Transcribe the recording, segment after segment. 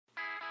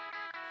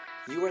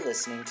You are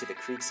listening to the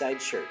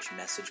Creekside Church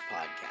Message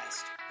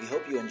Podcast. We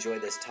hope you enjoy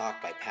this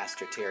talk by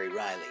Pastor Terry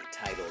Riley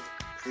titled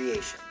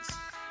Creations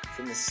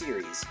from the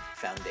series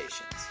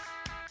Foundations.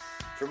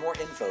 For more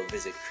info,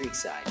 visit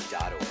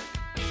creekside.org.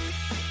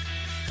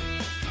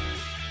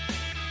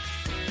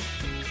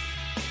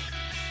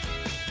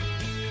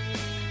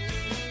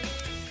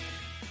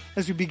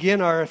 As we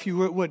begin if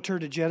you would turn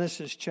to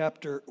Genesis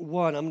chapter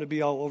 1, I'm going to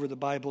be all over the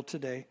Bible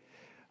today.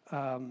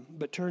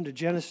 But turn to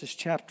Genesis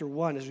chapter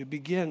 1 as we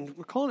begin.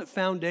 We're calling it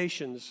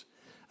Foundations,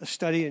 a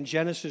study in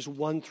Genesis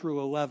 1 through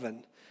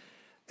 11.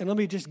 And let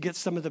me just get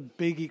some of the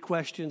biggie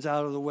questions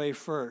out of the way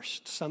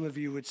first. Some of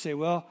you would say,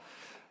 well,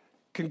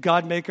 can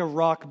God make a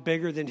rock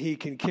bigger than he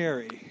can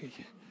carry?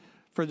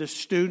 For the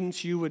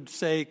students, you would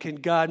say, can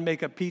God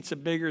make a pizza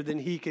bigger than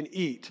he can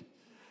eat?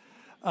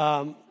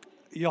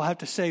 You'll have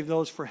to save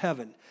those for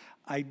heaven.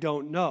 I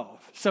don't know.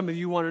 Some of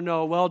you want to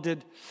know, well,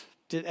 did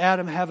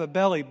Adam have a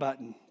belly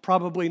button?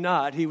 Probably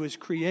not. He was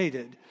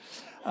created.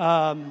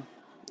 Some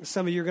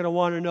of you are going to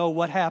want to know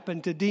what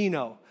happened to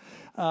Dino.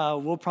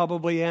 We'll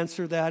probably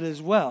answer that as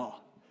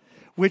well.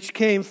 Which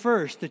came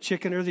first, the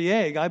chicken or the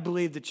egg? I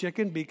believe the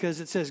chicken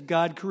because it says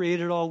God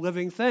created all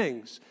living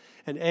things,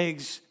 and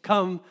eggs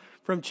come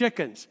from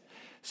chickens.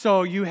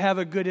 So you have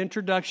a good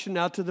introduction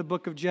now to the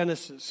book of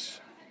Genesis.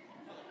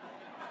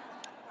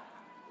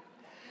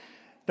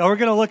 Now, we're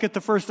going to look at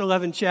the first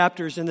 11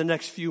 chapters in the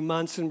next few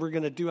months, and we're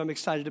going to do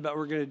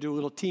a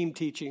little team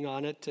teaching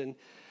on it, and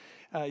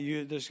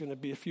there's going to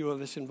be a few of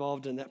us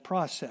involved in that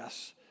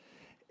process.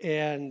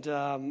 And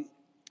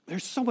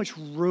there's so much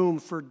room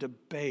for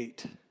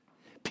debate.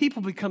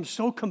 People become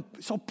so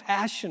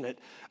passionate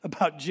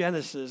about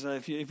Genesis.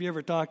 If you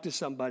ever talk to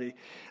somebody,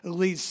 it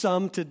leads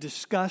some to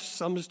discuss,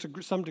 some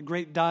to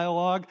great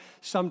dialogue,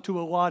 some to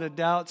a lot of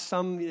doubt,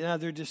 some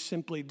they're just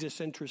simply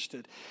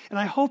disinterested. And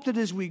I hope that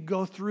as we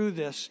go through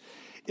this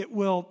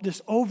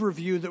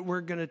overview that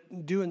we're going to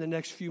do in the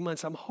next few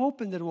months, I'm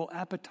hoping that it will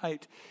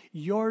appetite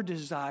your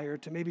desire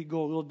to maybe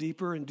go a little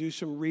deeper and do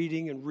some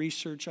reading and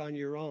research on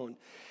your own.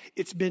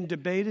 It's been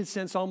debated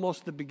since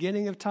almost the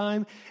beginning of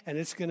time, and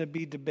it's going to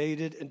be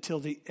debated until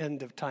the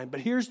end of time. But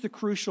here's the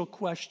crucial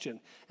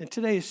question, and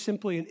today is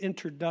simply an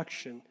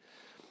introduction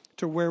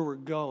to where we're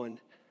going.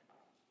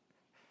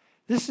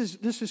 This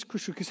is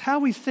crucial because how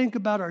we think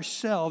about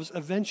ourselves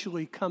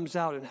eventually comes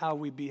out in how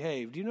we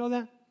behave. Do you know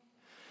that?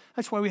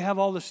 That's why we have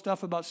all this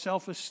stuff about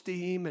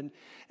self-esteem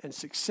and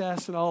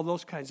success and all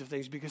those kinds of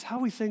things, because how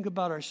we think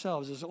about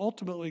ourselves is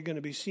ultimately going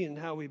to be seen in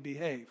how we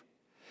behave.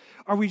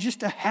 Are we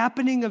just a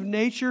happening of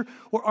nature,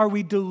 or are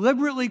we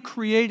deliberately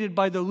created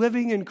by the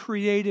living and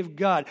creative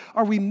God?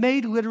 Are we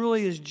made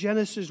literally, as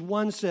Genesis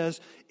 1 says,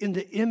 in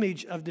the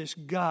image of this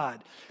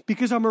God?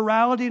 Because our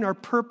morality and our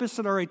purpose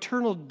and our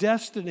eternal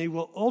destiny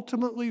will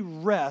ultimately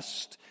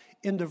rest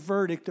in the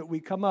verdict that we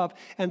come up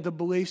and the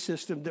belief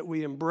system that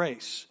we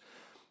embrace.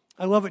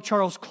 I love what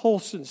Charles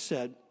Colson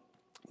said.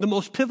 The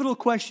most pivotal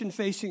question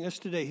facing us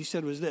today, he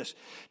said, was this: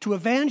 to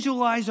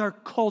evangelize our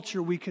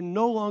culture, we can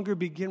no longer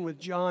begin with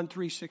John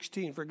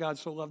 3:16, for God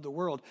so loved the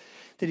world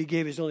that he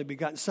gave his only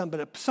begotten son. But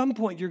at some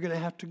point, you're going to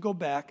have to go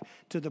back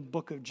to the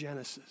book of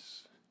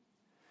Genesis.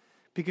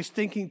 Because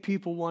thinking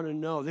people want to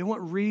know. They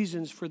want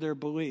reasons for their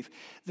belief.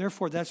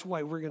 Therefore, that's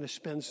why we're going to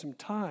spend some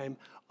time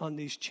on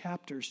these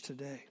chapters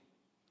today.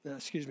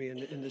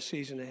 In the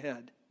season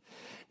ahead.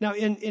 Now,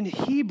 in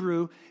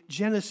Hebrew,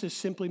 Genesis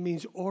simply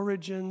means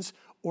origins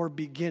or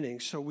beginning.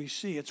 So we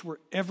see it's where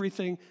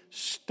everything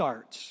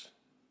starts.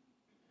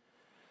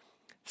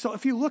 So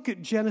if you look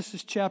at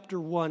Genesis chapter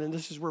 1, and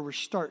this is where we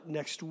start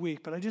next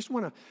week, but I just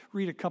want to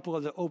read a couple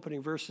of the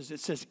opening verses. It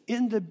says,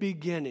 in the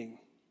beginning,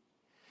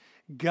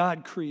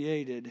 God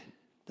created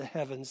the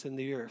heavens and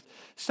the earth.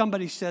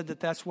 Somebody said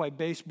that that's why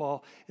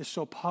baseball is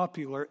so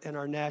popular in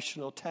our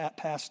national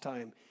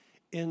pastime,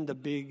 in the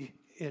big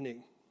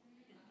inning.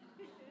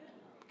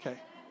 Okay.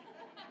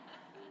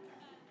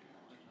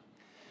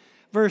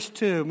 Verse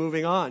 2,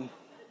 moving on.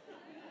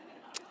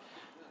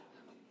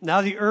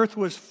 Now the earth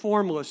was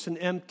formless and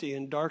empty,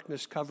 and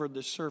darkness covered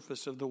the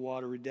surface of the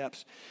watery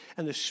depths.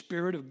 And the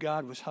Spirit of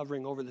God was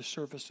hovering over the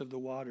surface of the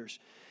waters.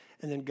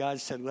 And then God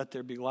said, let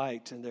there be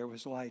light, and there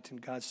was light. And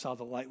God saw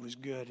the light was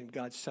good, and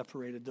God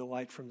separated the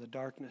light from the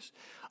darkness.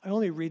 I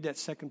only read that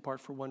second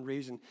part for one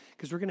reason,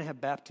 because we're going to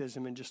have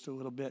baptism in just a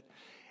little bit.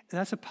 And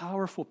that's a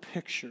powerful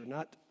picture,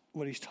 not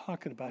what he's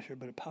talking about here,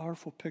 but a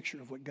powerful picture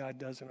of what God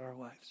does in our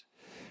lives.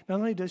 Not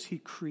only does he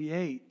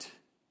create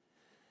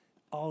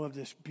all of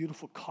this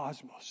beautiful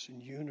cosmos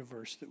and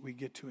universe that we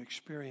get to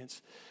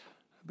experience,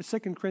 but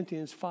 2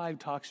 Corinthians 5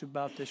 talks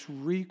about this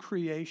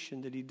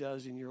recreation that he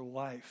does in your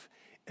life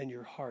and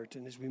your heart.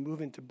 And as we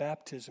move into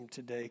baptism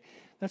today,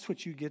 that's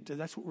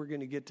what we're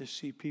going to get to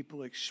see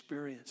people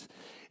experience,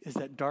 is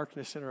that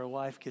darkness in our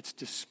life gets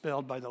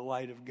dispelled by the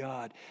light of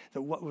God.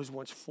 That what was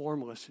once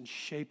formless and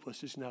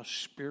shapeless is now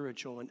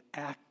spiritual and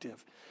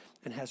active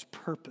and has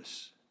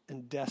purpose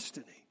and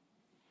destiny.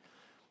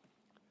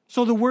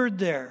 So the word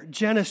there,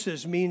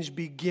 Genesis, means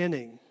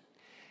beginning.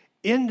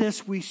 In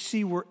this, we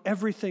see where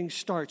everything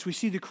starts. We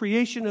see the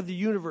creation of the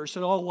universe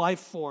and all life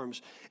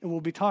forms, and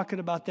we'll be talking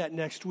about that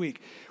next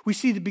week. We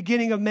see the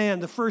beginning of man,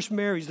 the first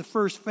marriage, the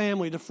first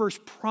family, the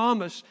first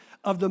promise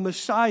of the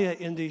Messiah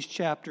in these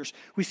chapters.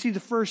 We see the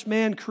first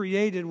man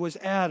created was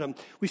Adam.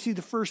 We see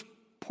the first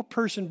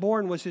person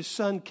born was his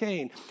son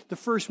Cain. The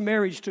first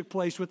marriage took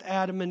place with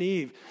Adam and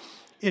Eve.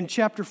 In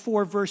chapter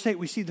 4, verse 8,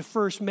 we see the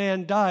first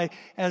man die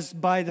as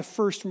by the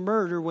first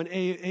murder when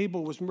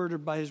Abel was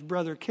murdered by his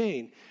brother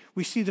Cain.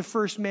 We see the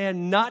first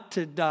man not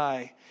to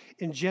die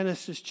in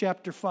Genesis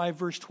chapter 5,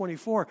 verse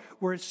 24,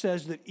 where it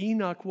says that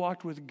Enoch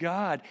walked with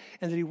God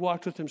and that he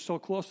walked with him so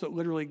close that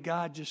literally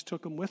God just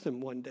took him with him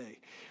one day.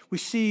 We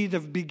see the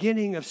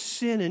beginning of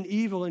sin and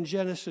evil in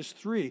Genesis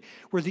 3,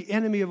 where the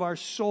enemy of our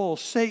soul,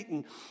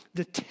 Satan,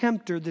 the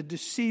tempter, the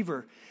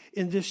deceiver,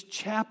 in this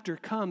chapter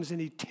comes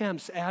and he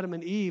tempts Adam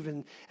and Eve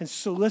and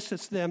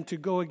solicits them to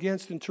go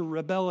against and to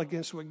rebel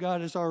against what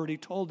God has already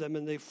told them,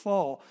 and they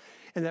fall.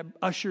 And that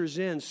ushers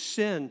in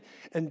sin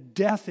and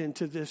death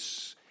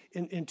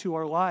into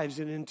our lives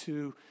and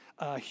into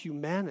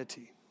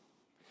humanity.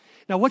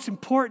 Now, what's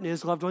important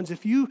is, loved ones,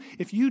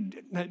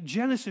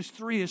 Genesis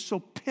 3 is so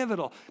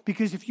pivotal,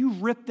 because if you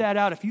rip that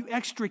out, if you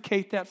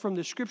extricate that from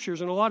the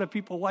scriptures, and a lot of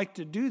people like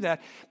to do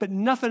that, but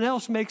nothing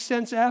else makes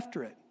sense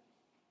after it.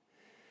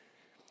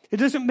 It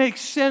doesn't make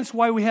sense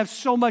why we have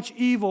so much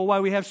evil,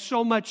 why we have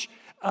so much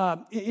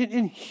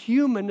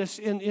inhumanness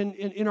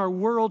in our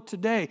world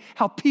today,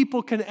 how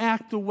people can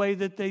act the way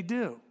that they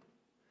do.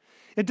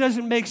 It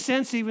doesn't make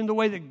sense even the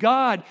way that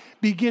God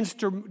begins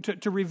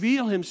to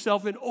reveal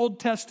himself in Old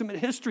Testament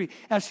history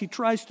as he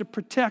tries to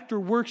protect or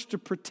works to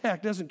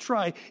protect. Doesn't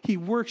try, he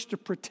works to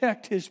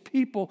protect his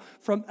people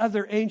from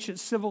other ancient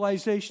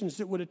civilizations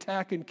that would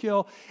attack and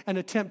kill and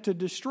attempt to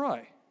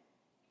destroy.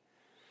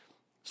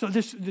 So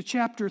the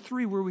chapter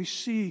 3 where we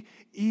see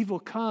evil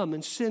come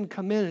and sin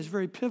come in is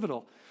very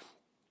pivotal.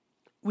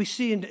 We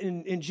see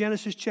in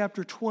Genesis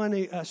chapter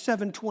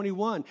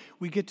 7:21,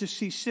 we get to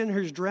see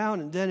sinners drown.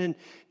 And then in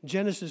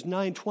Genesis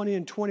 9:20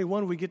 and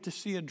 21, we get to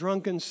see a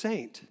drunken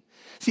saint.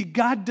 See,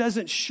 God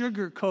doesn't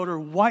sugarcoat or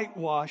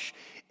whitewash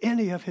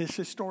any of his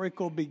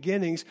historical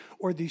beginnings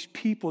or these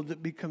people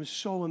that become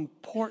so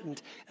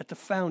important at the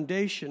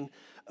foundation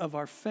of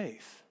our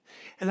faith.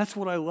 And that's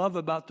what I love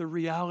about the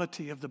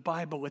reality of the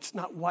Bible. It's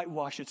not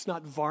whitewashed. It's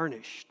not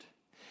varnished.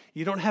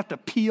 You don't have to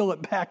peel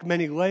it back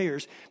many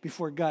layers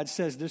before God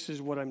says, this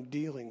is what I'm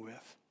dealing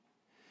with.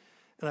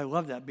 And I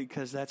love that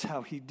because that's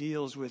how he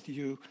deals with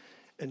you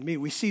and me.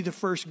 We see the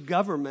first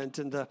government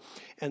and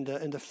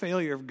the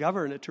failure of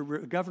government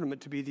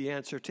to be the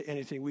answer to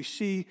anything. We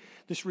see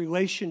this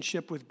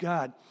relationship with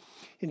God.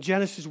 In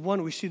Genesis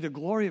 1, we see the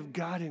glory of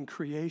God in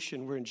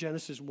creation, where in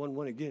Genesis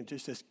 1:1 again, it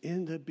just says,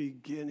 in the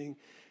beginning,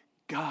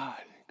 God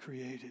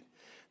created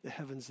the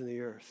heavens and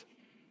the earth.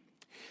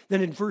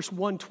 Then in verse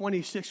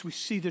 126, we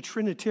see the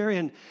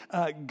Trinitarian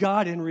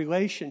God in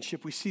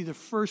relationship. We see the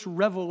first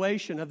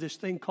revelation of this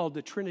thing called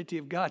the Trinity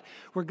of God,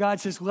 where God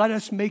says, let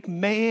us make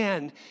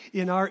man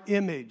in our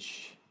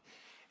image.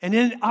 And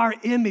in our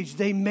image,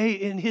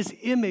 in his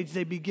image,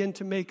 they begin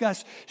to make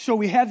us. So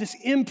we have this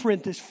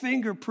imprint, this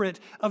fingerprint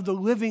of the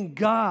living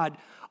God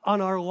on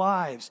our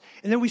lives.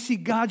 And then we see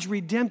God's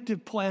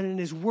redemptive plan and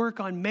his work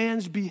on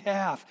man's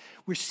behalf.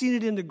 We're seeing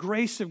it in the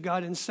grace of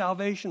God in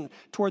salvation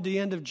toward the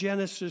end of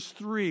Genesis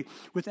 3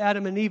 with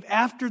Adam and Eve.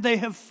 After they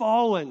have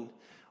fallen,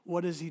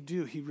 what does he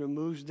do? He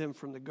removes them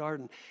from the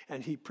garden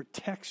and he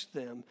protects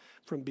them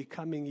from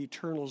becoming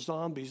eternal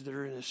zombies that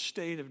are in a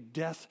state of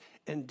death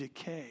and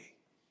decay.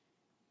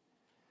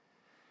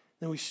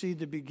 Then we see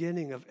the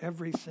beginning of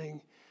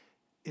everything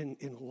in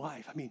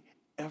life. I mean,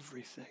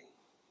 everything.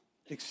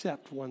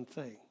 Except one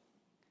thing,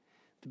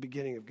 the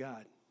beginning of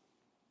God.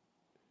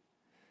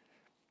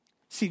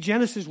 See,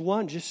 Genesis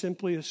 1 just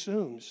simply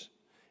assumes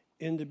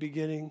in the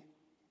beginning,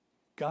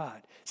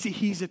 God. See,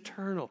 he's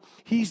eternal.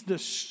 He's the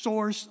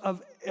source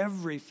of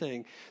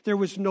everything. There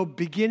was no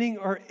beginning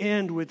or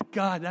end with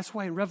God. That's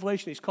why in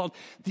Revelation he's called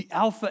the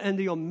Alpha and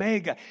the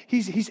Omega.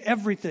 He's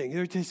everything.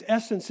 His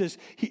essence is,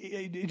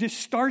 it just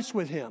starts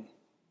with him.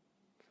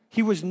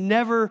 He was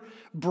never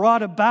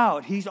brought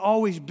about. He's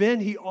always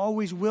been. He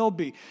always will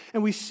be.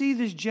 And we see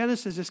this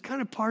Genesis as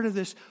kind of part of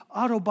this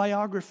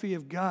autobiography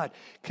of God.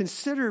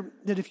 Consider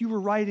that if you were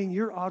writing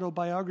your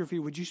autobiography,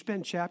 would you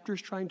spend chapters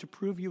trying to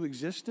prove you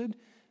existed?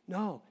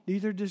 No,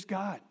 neither does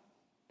God.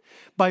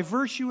 By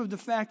virtue of the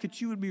fact that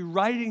you would be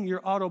writing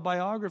your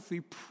autobiography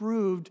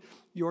proved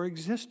your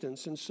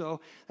existence. And so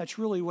that's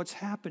really what's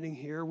happening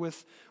here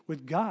with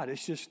God.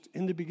 It's just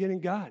in the beginning,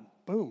 God.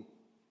 Boom.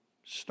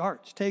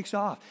 Starts, takes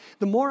off.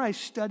 The more I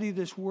study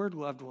this word,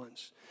 loved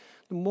ones,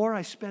 the more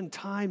I spend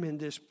time in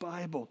this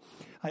Bible,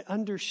 I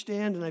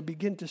understand and I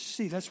begin to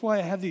see. That's why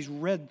I have these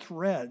red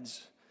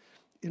threads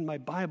in my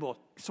Bible,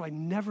 so I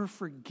never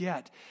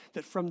forget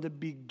that from the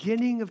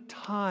beginning of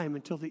time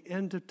until the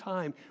end of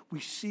time,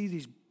 we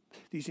see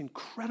these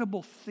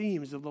incredible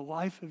themes of the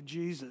life of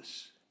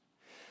Jesus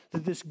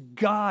that this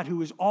God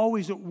who is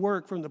always at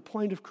work from the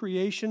point of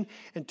creation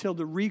until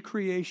the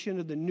recreation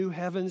of the new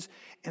heavens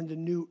and the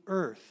new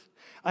earth.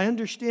 I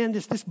understand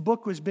this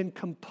book has been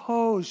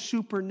composed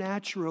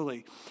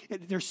supernaturally.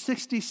 There's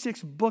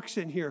 66 books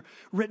in here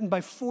written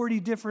by 40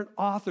 different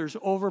authors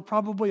over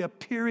probably a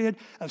period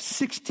of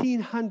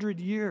 1,600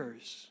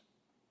 years.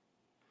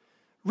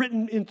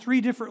 Written in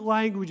 3 different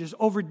languages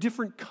over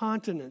different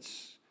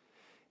continents.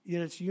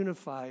 Yet it's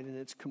unified and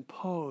it's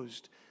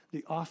composed.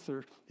 The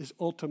author is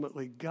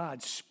ultimately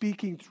God,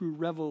 speaking through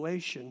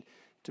revelation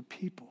to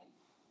people.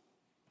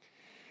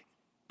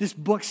 This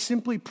book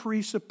simply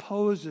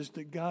presupposes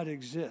that God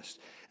exists.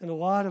 And a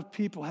lot of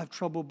people have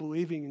trouble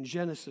believing in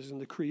Genesis and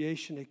the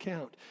creation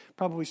account.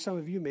 Probably some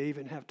of you may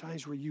even have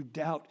times where you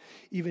doubt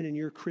even in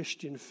your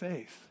Christian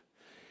faith.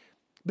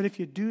 But if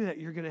you do that,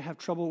 you're going to have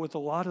trouble with a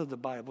lot of the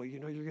Bible. You're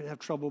going to have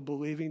trouble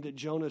believing that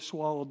Jonah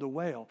swallowed the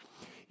whale.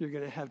 You're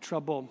going to have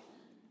trouble.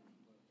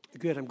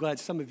 Good, I'm glad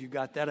some of you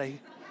got that.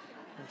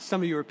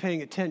 Some of you are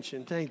paying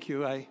attention. Thank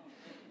you. I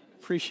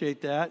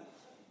appreciate that.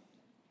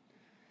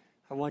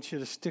 I want you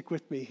to stick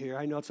with me here.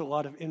 I know it's a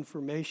lot of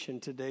information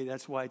today.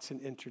 That's why it's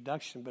an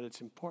introduction, but it's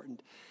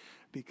important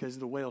because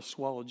the whale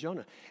swallowed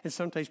Jonah. And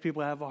sometimes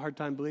people have a hard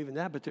time believing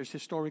that, but there's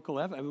historical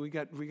evidence. I mean,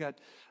 we got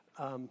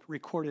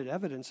recorded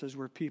evidences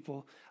where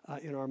people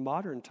in our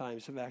modern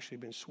times have actually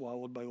been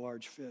swallowed by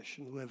large fish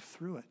and lived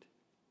through it.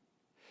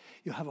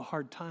 You'll have a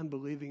hard time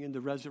believing in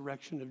the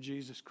resurrection of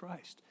Jesus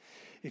Christ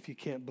if you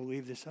can't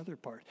believe this other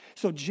part.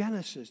 So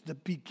Genesis, the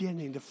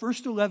beginning, the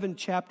first 11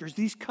 chapters,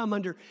 these come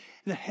under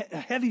the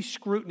heavy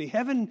scrutiny,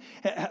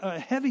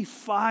 heavy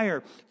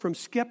fire from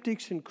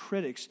skeptics and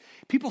critics.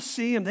 People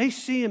see them, they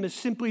see them as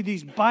simply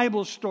these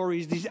Bible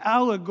stories, these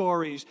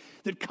allegories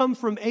that come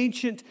from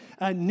ancient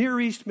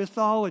Near East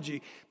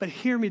mythology. But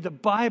hear me, the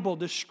Bible,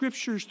 the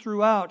scriptures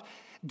throughout,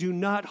 do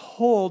not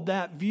hold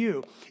that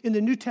view. In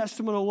the New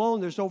Testament alone,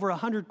 there's over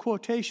 100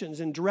 quotations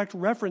and direct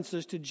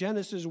references to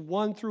Genesis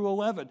 1 through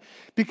 11.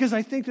 Because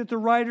I think that the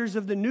writers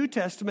of the New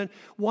Testament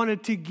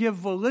wanted to give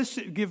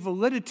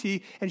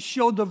validity and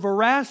show the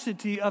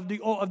veracity of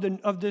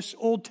this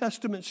Old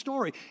Testament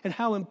story and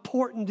how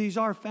important these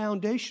are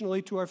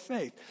foundationally to our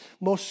faith.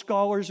 Most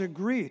scholars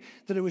agree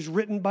that it was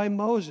written by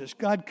Moses.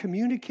 God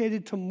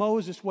communicated to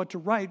Moses what to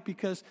write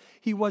because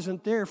he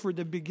wasn't there for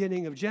the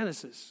beginning of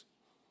Genesis.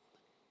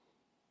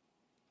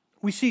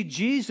 We see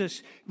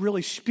Jesus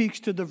really speaks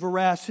to the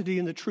veracity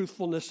and the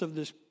truthfulness of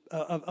this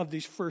of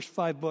these first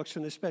 5 books,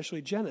 and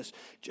especially Genesis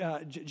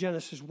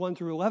 1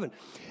 through 11.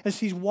 As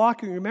he's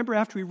walking, remember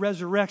after he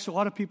resurrects, a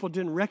lot of people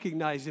didn't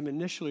recognize him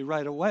initially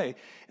right away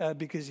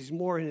because he's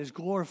more in his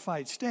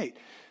glorified state.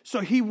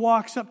 So he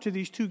walks up to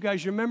these 2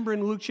 guys. You remember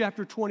in Luke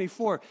chapter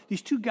 24,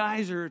 these 2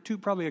 guys, or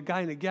probably a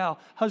guy and a gal,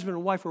 husband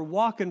and wife, are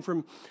walking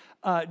from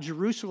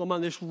Jerusalem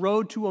on this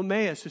road to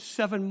Emmaus, a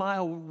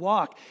 7-mile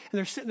walk. And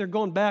they're sitting there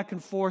going back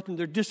and forth, and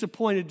they're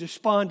disappointed,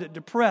 despondent,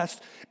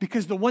 depressed,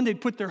 because the one they'd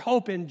put their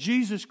hope in,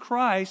 Jesus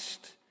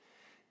Christ,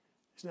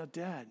 is now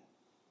dead.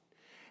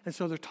 And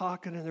so they're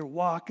talking and they're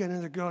walking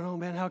and they're going, oh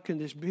man, how can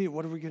this be?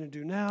 What are we going to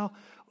do now?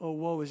 Oh,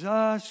 woe is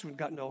us. We've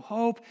got no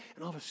hope.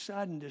 And all of a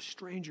sudden, this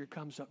stranger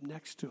comes up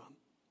next to him.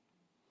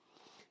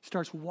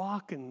 Starts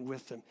walking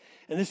with them.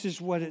 And this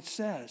is what it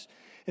says.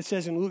 It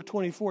says in Luke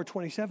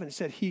 24:27, it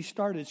said he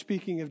started,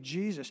 speaking of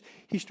Jesus,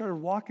 he started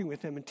walking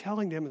with them and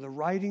telling them the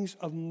writings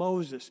of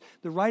Moses.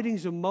 The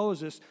writings of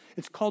Moses,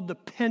 it's called the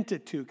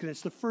Pentateuch, and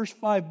it's the first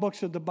 5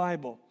 books of the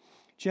Bible.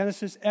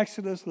 Genesis,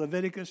 Exodus,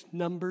 Leviticus,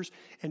 Numbers,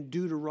 and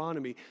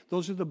Deuteronomy.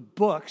 Those are the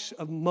books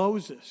of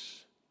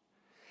Moses.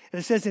 And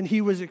it says, and he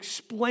was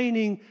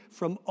explaining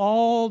from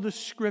all the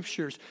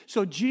scriptures.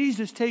 So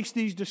Jesus takes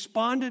these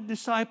despondent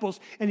disciples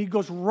and he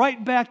goes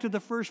right back to the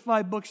first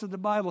 5 books of the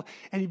Bible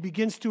and he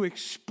begins to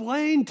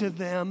explain to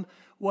them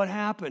what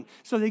happened.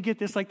 So they get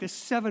this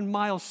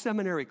 7-mile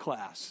seminary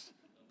class.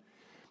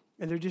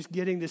 And they're just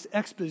getting this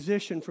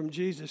exposition from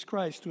Jesus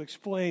Christ to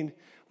explain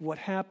what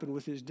happened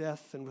with his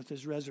death and with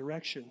his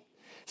resurrection.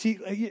 See,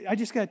 I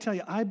just got to tell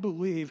you, I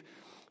believe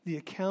the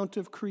account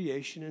of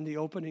creation in the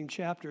opening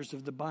chapters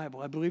of the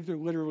Bible, I believe they're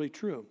literally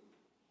true.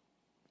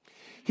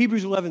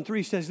 Hebrews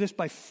 11:3 says this,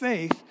 by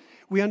faith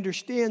we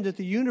understand that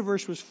the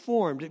universe was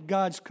formed at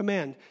God's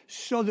command,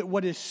 so that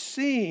what is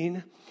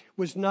seen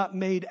was not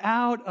made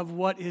out of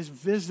what is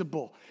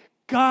visible.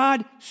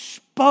 God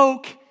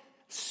spoke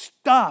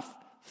stuff,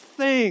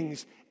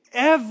 things,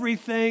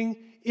 everything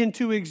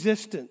into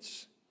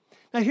existence.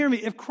 Now hear me,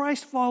 if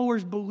Christ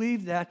followers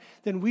believe that,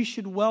 then we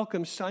should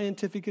welcome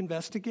scientific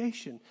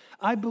investigation.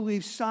 I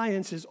believe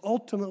science is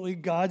ultimately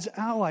God's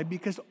ally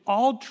because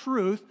all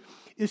truth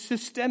is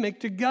systemic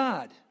to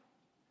God.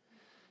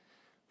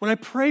 When I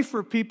pray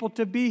for people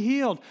to be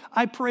healed,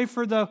 I pray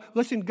for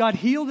listen, God,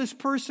 heal this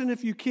person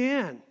if you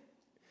can.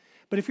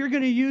 But if you're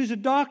going to use a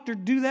doctor,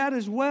 do that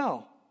as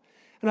well.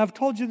 And I've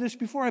told you this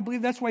before. I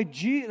believe that's why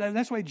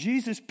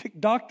Jesus picked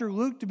Dr.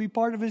 Luke to be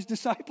part of his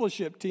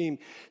discipleship team,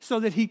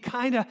 so that he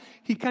kind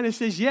of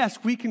says, yes,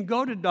 we can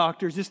go to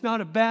doctors. It's not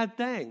a bad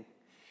thing.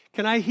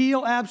 Can I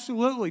heal?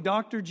 Absolutely.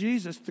 Dr.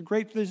 Jesus, the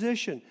great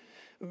physician.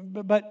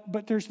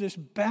 But there's this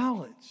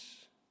balance.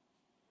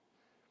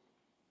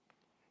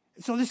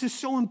 So this is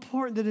so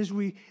important that as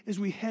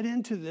we head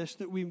into this,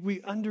 that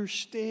we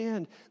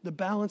understand the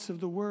balance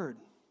of the Word.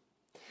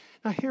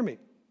 Now hear me.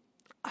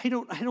 I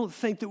don't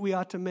think that we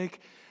ought to make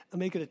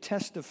it a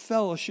test of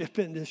fellowship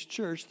in this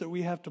church that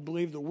we have to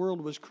believe the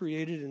world was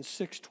created in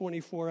 6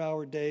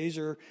 24-hour days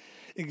or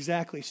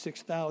exactly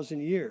 6,000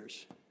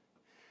 years.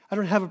 I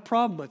don't have a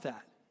problem with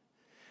that.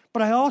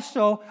 But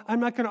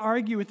I'm not going to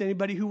argue with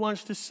anybody who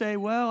wants to say,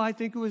 well, I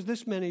think it was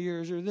this many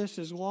years or this,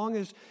 as long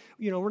as,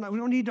 we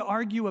don't need to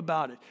argue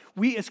about it.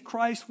 We as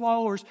Christ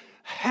followers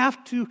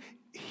have to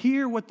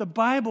hear what the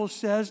Bible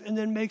says and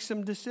then make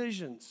some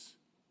decisions.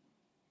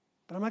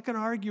 But I'm not going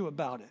to argue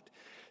about it.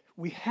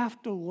 We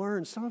have to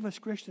learn. Some of us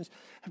Christians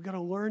have got to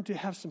learn to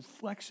have some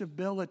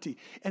flexibility.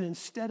 And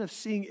instead of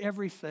seeing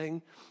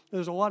everything,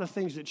 there's a lot of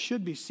things that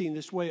should be seen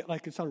this way,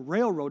 like it's on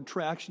railroad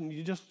tracks and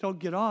you just don't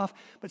get off.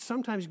 But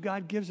sometimes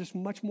God gives us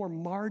much more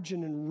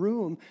margin and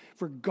room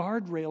for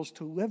guardrails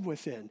to live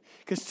within.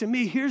 Because to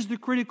me, here's the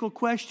critical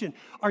question.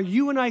 Are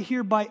you and I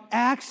here by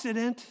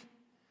accident,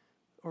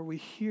 or are we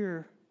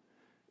here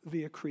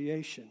via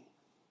creation?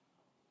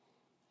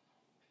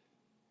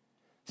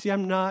 See,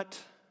 I'm not...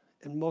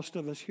 And most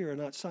of us here are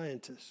not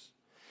scientists.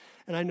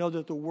 And I know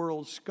that the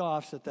world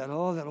scoffs at that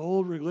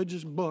old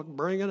religious book,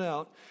 bring it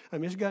out. I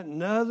mean, it's got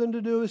nothing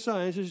to do with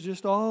science. It's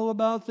just all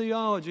about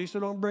theology, so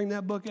don't bring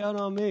that book out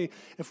on me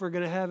if we're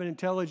going to have an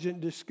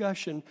intelligent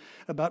discussion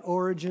about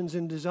origins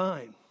and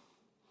design.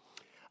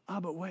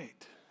 But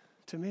wait,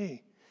 to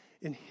me,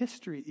 in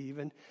history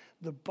even,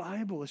 the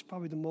Bible is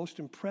probably the most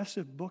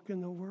impressive book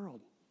in the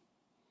world.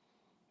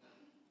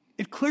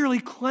 It clearly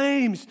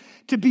claims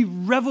to be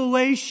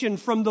revelation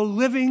from the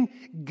living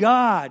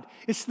God.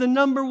 It's the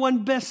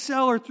 #1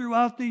 bestseller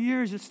throughout the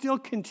years. It still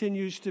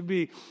continues to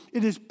be.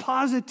 It has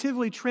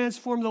positively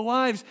transformed the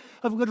lives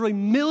of literally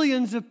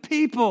millions of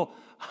people,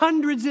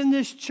 hundreds in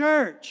this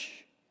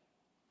church.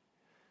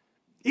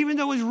 Even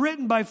though it was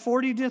written by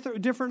 40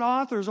 different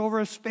authors over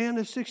a span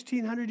of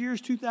 1,600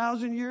 years,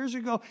 2,000 years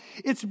ago,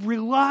 it's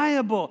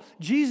reliable.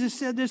 Jesus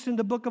said this in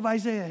the book of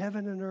Isaiah,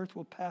 heaven and earth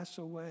will pass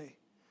away,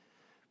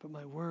 but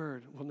my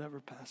word will never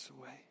pass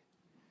away.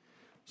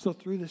 So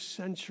through the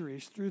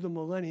centuries, through the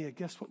millennia,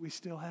 guess what we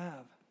still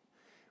have?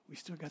 We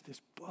still got this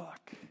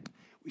book.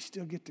 We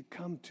still get to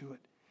come to it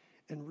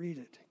and read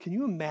it. Can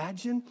you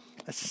imagine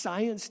a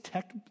science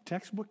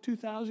textbook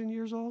 2,000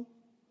 years old?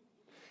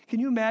 Can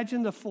you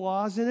imagine the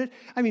flaws in it?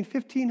 I mean,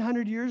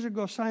 1,500 years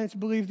ago, science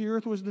believed the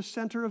earth was the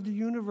center of the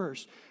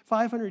universe.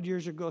 500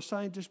 years ago,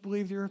 scientists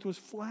believed the earth was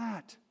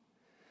flat.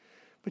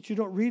 But you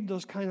don't read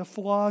those kind of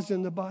flaws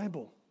in the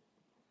Bible.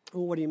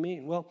 Well, what do you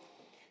mean? Well,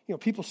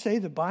 people say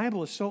the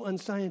Bible is so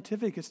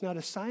unscientific, it's not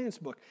a science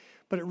book.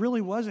 But it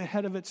really was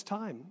ahead of its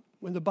time.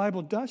 When the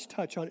Bible does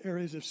touch on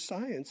areas of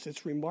science,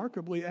 it's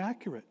remarkably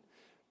accurate.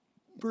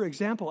 For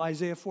example,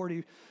 Isaiah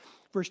 40,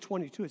 verse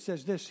 22, it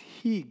says this,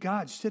 He,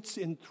 God, sits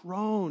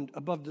enthroned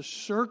above the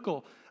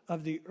circle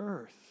of the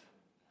earth.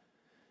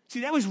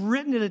 See, that was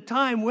written at a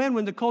time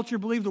when the culture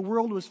believed the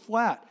world was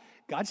flat.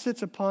 God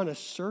sits upon a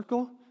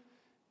circle?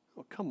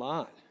 Oh, come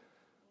on.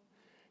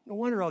 No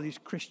wonder all these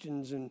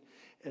Christians and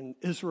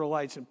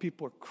Israelites and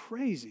people are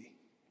crazy.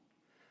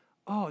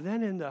 Oh,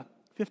 then in the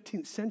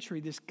 15th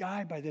century, this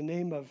guy by the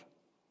name of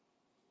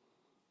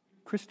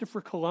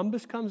Christopher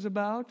Columbus comes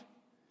about.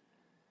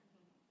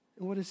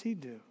 And what does he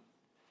do?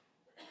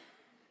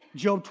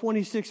 Job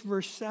 26,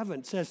 verse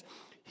 7 says,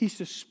 He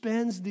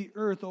suspends the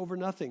earth over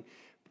nothing.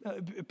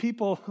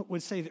 People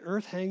would say the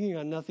earth hanging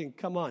on nothing.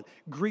 Come on.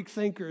 Greek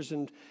thinkers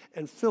and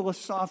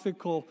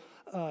philosophical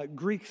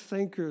Greek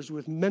thinkers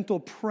with mental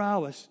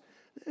prowess.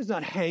 It's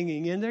not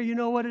hanging in there. You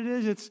know what it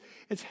is?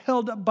 It's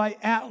held up by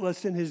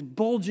Atlas and his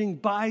bulging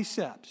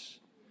biceps.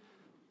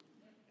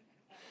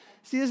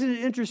 See, isn't it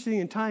interesting?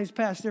 In times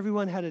past,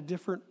 everyone had a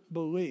different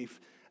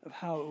belief of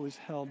how it was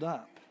held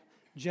up.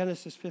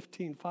 Genesis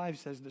 15:5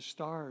 says the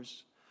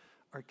stars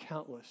are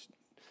countless.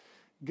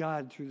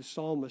 God, through the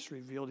psalmist,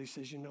 revealed, he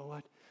says, you know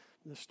what?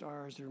 The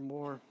stars are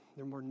more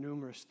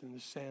numerous than the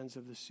sands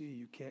of the sea.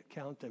 You can't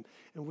count them.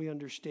 And we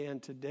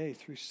understand today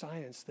through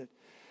science that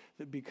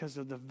because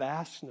of the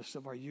vastness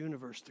of our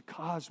universe, the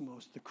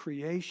cosmos, the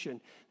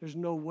creation, there's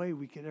no way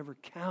we could ever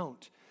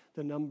count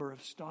the number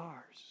of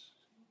stars.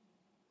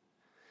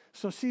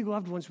 So see,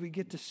 loved ones, we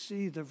get to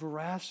see the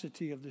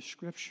veracity of the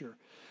Scripture.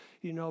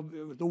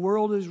 The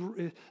world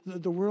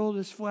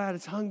is flat.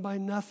 It's hung by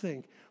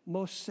nothing.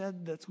 Most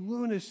said that's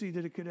lunacy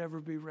that it could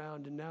ever be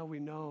round, and now we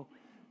know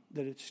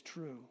that it's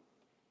true.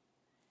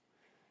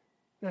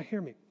 Now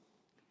hear me.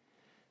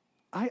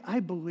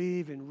 I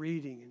believe in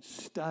reading and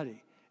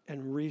study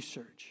and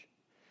research.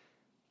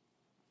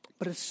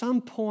 But at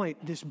some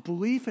point, this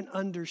belief and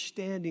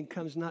understanding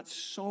comes not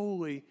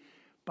solely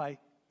by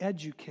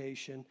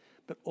education,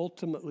 but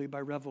ultimately by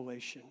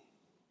revelation.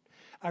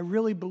 I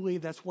really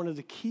believe that's one of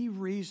the key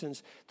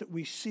reasons that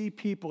we see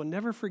people, and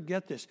never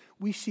forget this,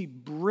 we see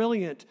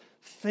brilliant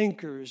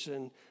thinkers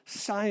and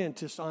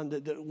scientists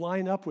that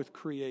line up with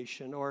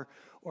creation or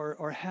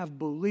have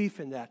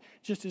belief in that,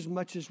 just as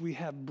much as we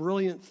have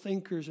brilliant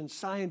thinkers and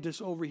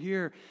scientists over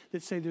here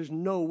that say there's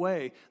no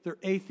way, they're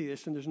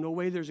atheists, and there's no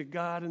way there's a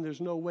God, and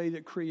there's no way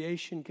that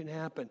creation can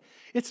happen.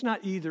 It's not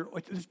either,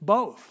 it's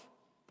both.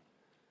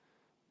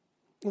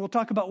 And we'll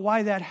talk about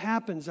why that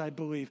happens, I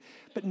believe.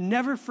 But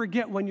never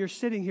forget when you're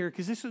sitting here,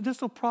 because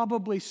this will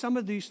probably, some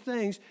of these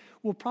things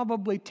will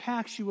probably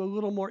tax you a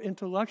little more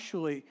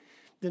intellectually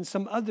than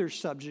some other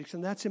subjects,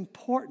 and that's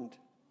important.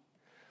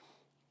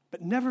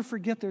 But never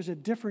forget there's a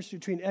difference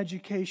between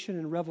education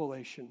and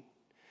revelation.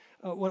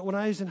 When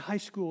I was in high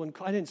school, and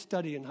I didn't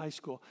study in high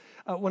school.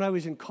 When I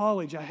was in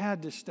college, I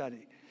had to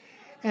study.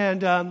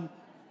 And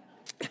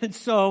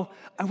so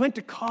I went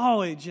to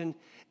college, and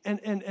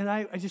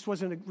I just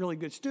wasn't a really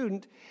good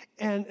student,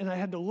 and I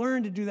had to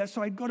learn to do that.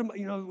 So I'd go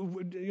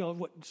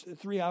to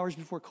 3 hours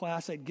before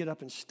class, I'd get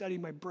up and study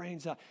my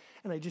brains out,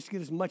 and I'd just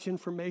get as much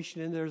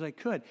information in there as I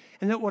could.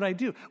 And then what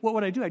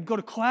would I do? I'd go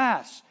to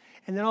class,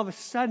 and then all of a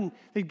sudden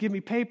they'd give me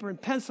paper and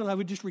pencil, and I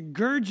would just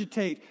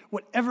regurgitate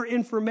whatever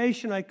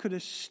information I could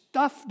have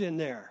stuffed in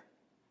there.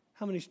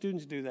 How many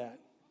students do that?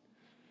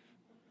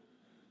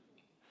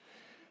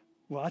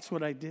 Well, that's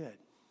what I did.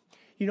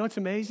 You know what's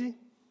amazing?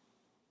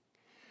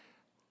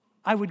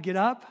 I would get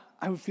up,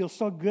 I would feel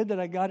so good that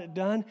I got it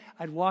done.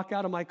 I'd walk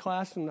out of my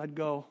class and I'd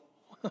go,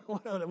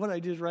 what did I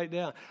just write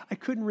down? I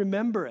couldn't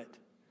remember it.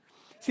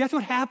 See, that's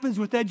what happens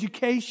with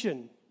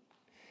education.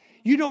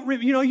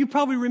 You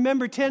probably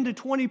remember 10 to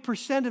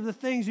 20% of the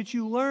things that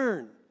you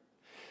learn.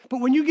 But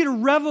when you get a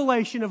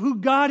revelation of who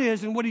God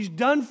is and what He's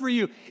done for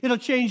you, it'll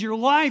change your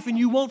life and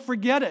you won't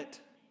forget it.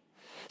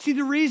 See,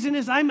 the reason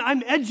is I'm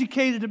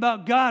educated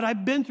about God.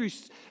 I've been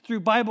through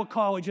Bible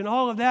college and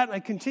all of that, and I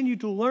continue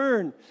to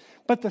learn.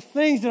 But the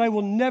things that I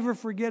will never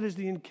forget is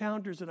the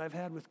encounters that I've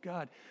had with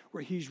God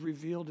where He's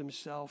revealed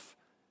Himself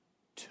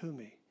to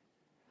me.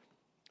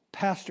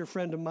 Pastor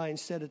friend of mine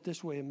said it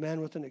this way: a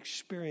man with an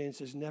experience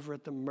is never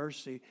at the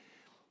mercy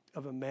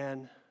of a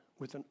man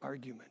with an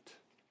argument.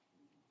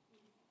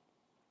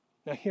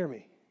 Now hear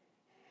me.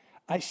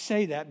 I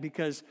say that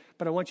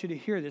but I want you to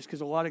hear this,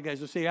 because a lot of guys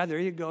will say, there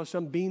you go,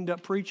 some beamed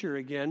up preacher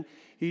again.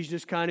 He's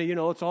just kind of,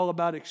 it's all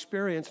about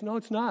experience. No,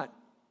 it's not.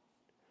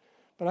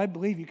 But I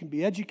believe you can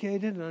be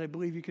educated, and I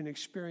believe you can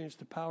experience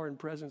the power and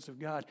presence of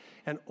God.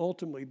 And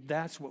ultimately,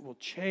 that's what will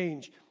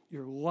change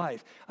your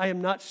life. I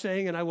am not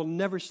saying, and I will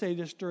never say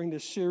this during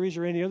this series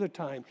or any other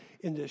time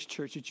in this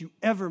church, that you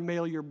ever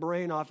mail your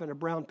brain off in a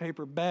brown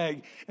paper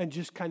bag and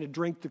just kind of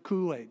drink the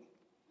Kool-Aid.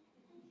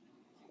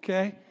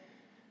 Okay?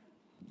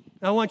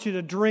 I want you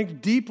to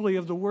drink deeply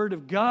of the Word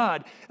of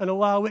God and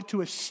allow it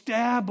to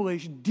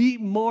establish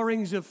deep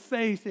moorings of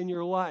faith in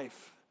your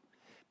life,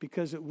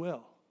 because it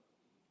will.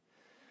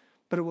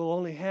 But it will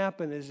only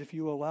happen as if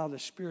you allow the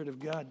Spirit of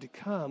God to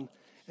come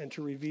and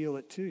to reveal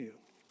it to you.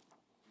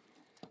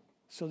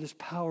 So this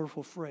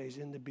powerful phrase,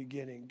 in the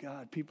beginning,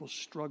 God, people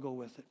struggle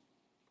with it.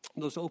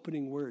 Those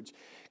opening words.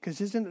 Because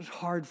isn't it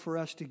hard for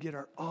us to get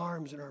our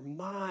arms and our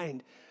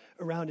mind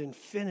around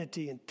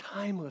infinity and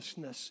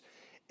timelessness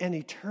and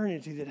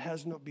eternity that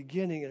has no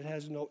beginning and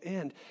has no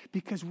end?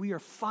 Because we are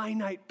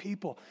finite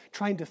people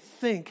trying to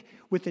think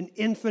with an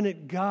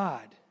infinite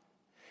God.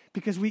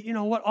 Because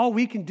all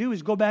we can do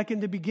is go back in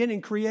the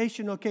beginning,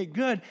 creation, okay,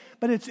 good,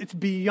 but it's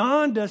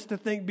beyond us to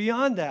think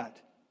beyond that.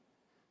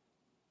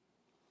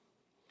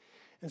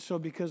 And so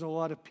because a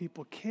lot of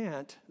people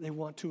can't, they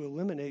want to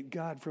eliminate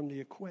God from the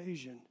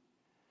equation.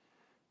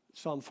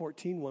 Psalm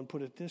 14:1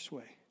 put it this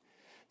way.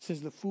 It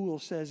says, the fool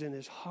says in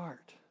his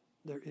heart,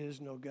 there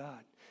is no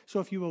God.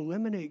 So if you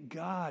eliminate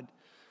God,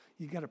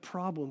 you got a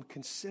problem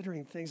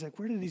considering things like,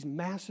 where do these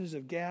masses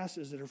of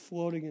gases that are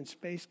floating in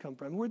space come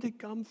from? Where'd they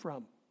come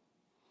from?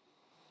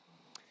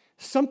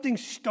 Something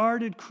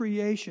started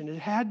creation. It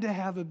had to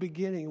have a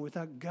beginning.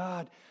 Without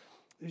God,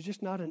 there's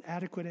just not an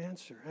adequate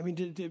answer. I mean,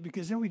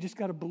 because then we just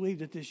got to believe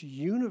that this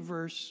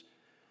universe,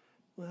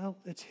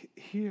 it's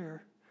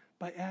here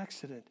by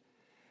accident.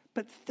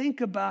 But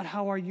think about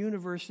how our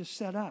universe is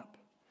set up.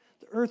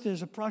 The earth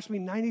is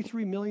approximately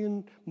 93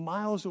 million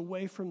miles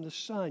away from the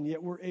sun,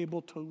 yet we're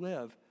able to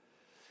live.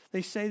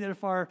 They say that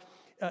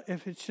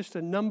if it's just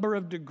a number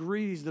of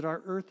degrees that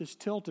our earth is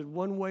tilted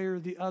one way or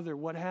the other,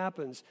 what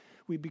happens?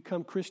 We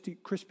become crispy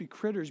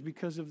critters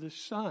because of the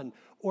sun,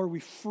 or we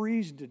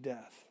freeze to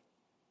death.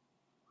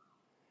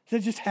 Does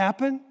that just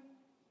happen?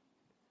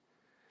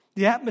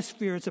 The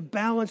atmosphere, it's a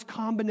balanced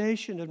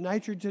combination of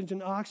nitrogen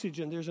and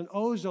oxygen. There's an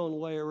ozone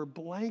layer or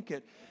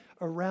blanket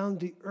around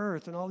the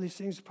earth, and all these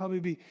things will probably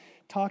be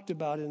talked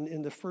about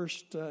in the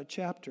first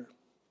chapter.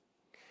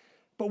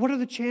 But what are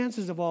the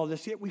chances of all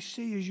this? Yet we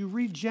see as you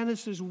read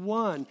Genesis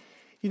 1,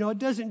 it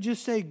doesn't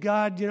just say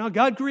God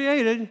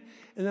created,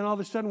 and then all of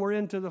a sudden we're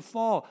into the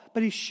fall.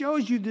 But He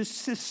shows you this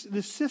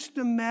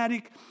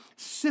systematic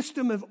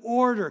system of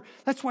order.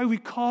 That's why we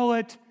call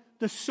it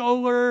the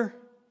solar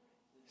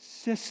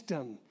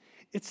system.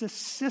 It's a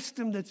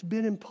system that's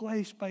been in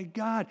place by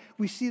God.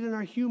 We see it in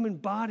our human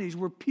bodies.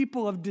 We're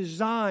people of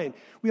design.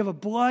 We have a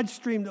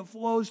bloodstream that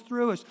flows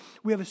through us.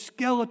 We have a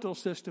skeletal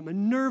system, a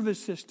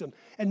nervous system,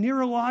 a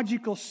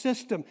neurological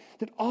system,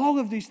 that all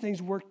of these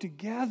things work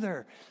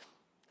together.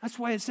 That's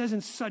why it says,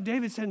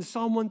 David said in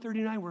Psalm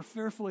 139, we're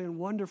fearfully and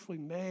wonderfully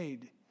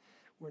made.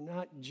 We're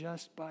not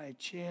just by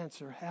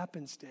chance or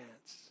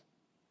happenstance.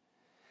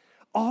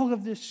 All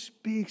of this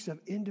speaks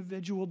of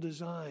individual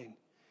design.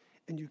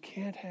 And you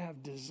can't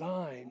have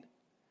design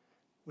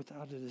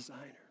without a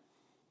designer.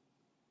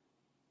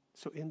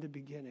 So in the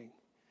beginning,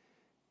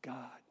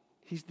 God.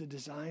 He's the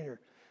designer,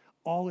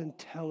 all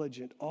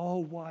intelligent,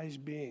 all wise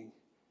being.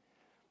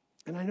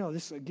 And I know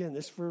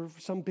this for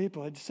some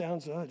people, it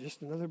sounds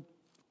just another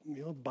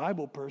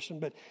Bible person.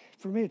 But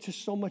for me, it's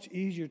just so much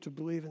easier to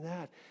believe in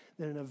that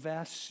than in a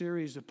vast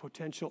series of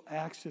potential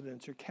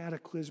accidents or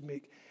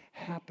cataclysmic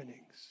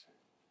happenings.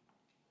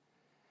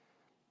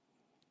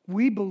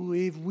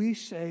 We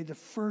say the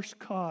first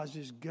cause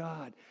is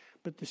God.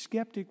 But the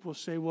skeptic will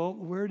say, well,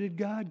 where did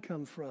God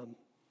come from?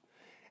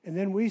 And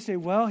then we say,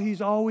 well,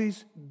 he's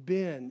always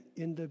been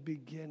in the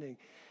beginning.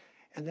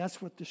 And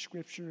that's what the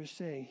scripture is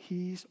saying.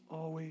 He's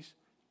always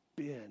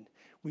been.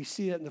 We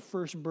see it in the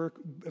first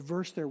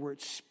verse there where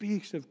it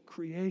speaks of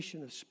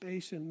creation, of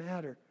space and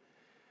matter.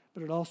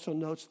 But it also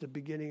notes the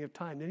beginning of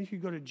time. Then if you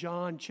go to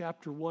John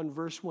chapter 1,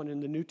 verse 1 in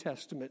the New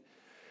Testament,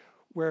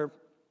 where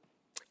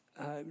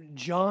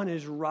John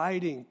is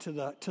writing to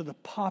the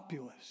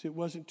populace. It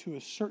wasn't to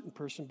a certain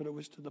person, but it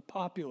was to the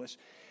populace.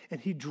 And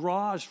he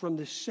draws from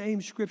the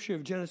same scripture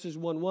of Genesis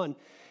 1:1.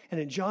 And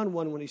in John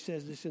 1, when he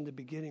says this, in the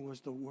beginning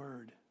was the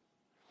Word.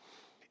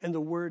 And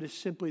the Word is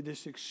simply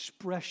this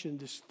expression,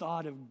 this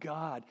thought of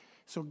God.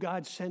 So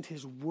God sent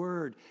His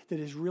Word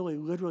that is really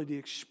literally the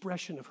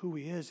expression of who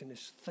He is and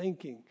His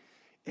thinking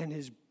and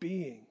His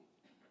being.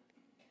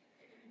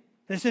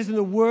 And it says, and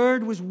the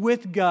Word was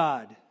with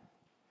God.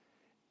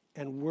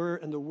 And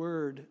the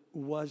Word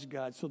was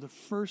God. So the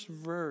first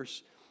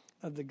verse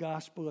of the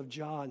Gospel of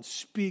John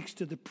speaks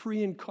to the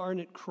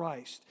pre-incarnate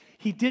Christ.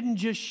 He didn't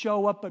just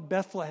show up at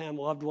Bethlehem,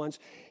 loved ones.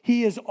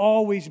 He has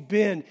always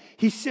been.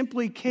 He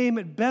simply came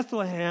at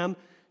Bethlehem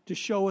to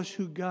show us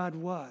who God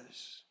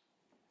was.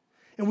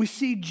 And we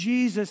see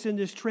Jesus in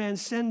this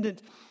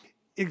transcendent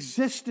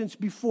existence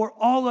before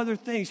all other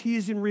things. He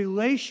is in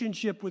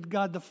relationship with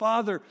God the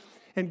Father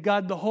and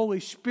God the Holy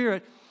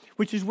Spirit,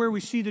 which is where we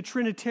see the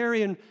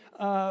Trinitarian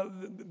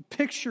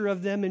picture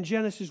of them in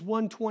Genesis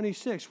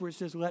 1:26, where it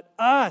says, let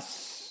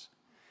us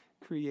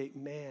create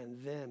man,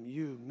 them,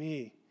 you,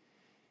 me,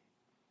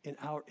 in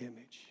our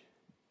image.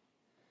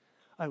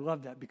 I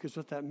love that because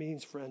what that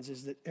means, friends,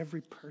 is that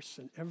every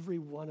person, every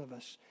one of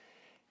us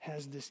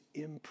has this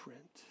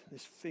imprint,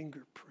 this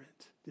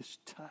fingerprint, this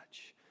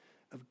touch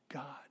of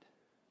God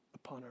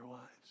upon our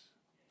lives.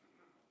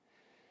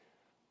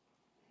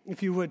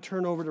 If you would,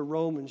 turn over to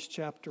Romans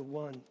chapter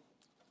 1.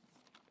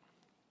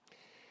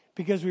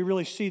 Because we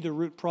really see the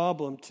root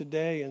problem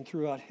today and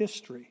throughout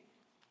history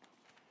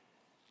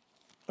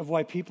of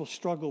why people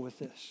struggle with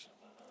this.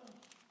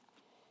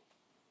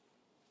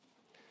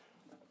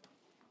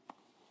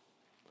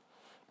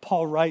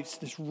 Paul writes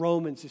this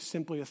Romans is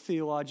simply a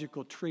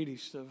theological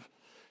treatise of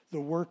the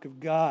work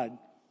of God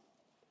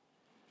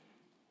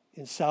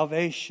in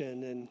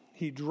salvation, and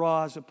he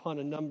draws upon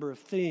a number of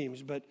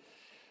themes. But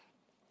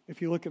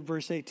if you look at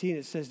verse 18,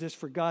 it says this,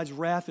 for God's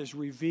wrath is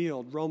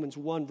revealed. Romans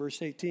 1,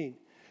 verse 18.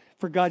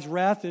 For God's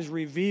wrath is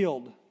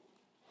revealed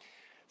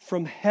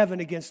from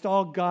heaven against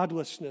all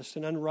godlessness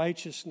and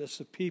unrighteousness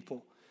of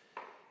people.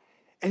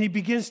 And he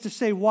begins to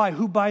say why.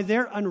 Who by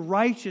their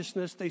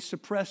unrighteousness they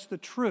suppress the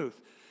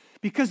truth.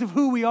 Because of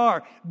who we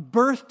are,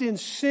 birthed in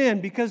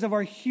sin, because of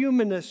our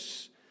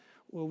humanness,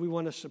 well, we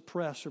want to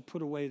suppress or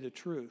put away the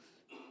truth.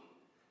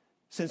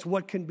 Since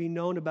what can be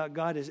known about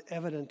God is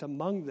evident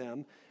among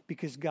them,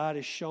 because God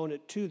has shown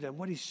it to them.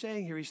 What he's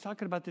saying here, he's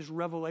talking about this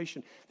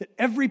revelation, that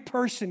every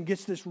person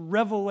gets this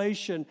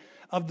revelation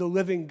of the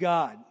living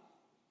God.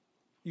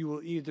 You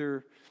will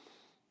either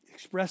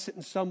express it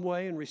in some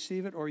way and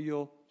receive it, or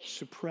you'll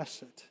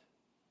suppress it.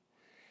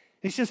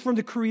 He says, from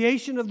the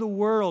creation of the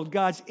world,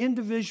 God's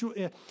invisible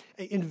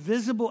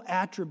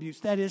attributes,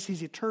 that is,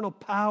 his eternal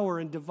power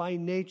and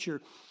divine nature,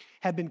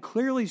 have been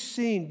clearly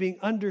seen, being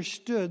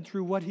understood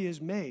through what he has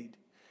made.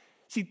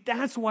 See,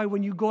 that's why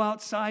when you go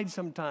outside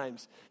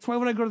sometimes, that's why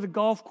when I go to the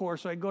golf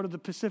course or I go to the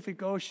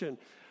Pacific Ocean,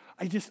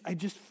 I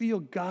just feel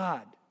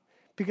God.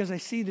 Because I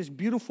see this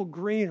beautiful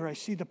green, or I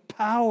see the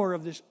power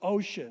of this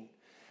ocean.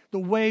 The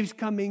waves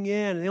coming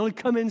in, and they only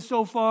come in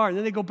so far, and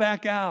then they go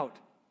back out.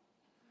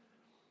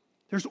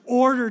 There's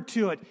order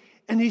to it.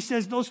 And he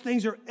says those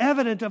things are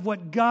evident of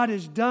what God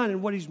has done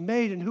and what he's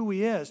made and who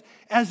he is.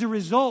 As a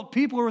result,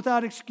 people are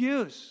without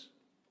excuse.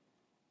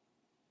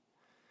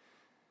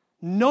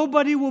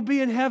 Nobody will be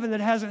in heaven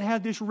that hasn't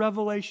had this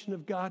revelation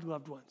of God,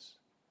 loved ones.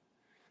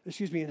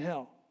 In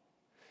hell.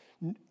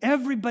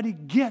 Everybody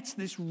gets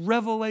this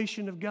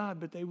revelation of God,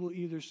 but they will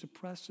either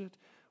suppress it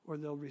or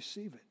they'll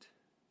receive it.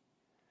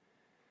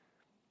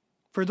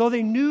 For though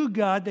they knew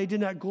God, they did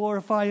not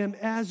glorify him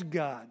as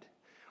God,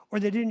 or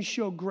they didn't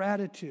show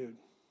gratitude.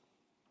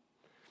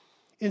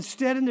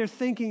 Instead, in their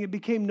thinking, it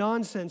became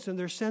nonsense, and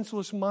their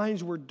senseless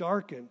minds were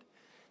darkened.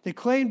 They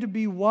claimed to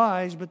be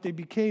wise, but they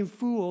became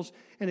fools,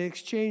 and they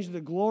exchanged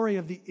the glory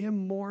of the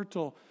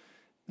immortal,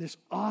 this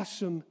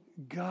awesome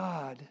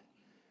God,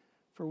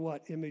 for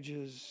what?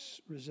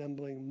 Images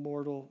resembling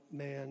mortal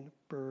man,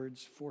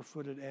 birds,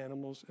 four-footed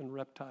animals, and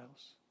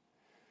reptiles.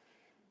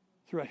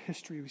 Throughout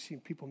history, we've seen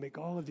people make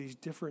all of these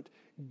different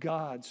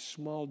gods,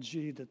 small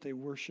g, that they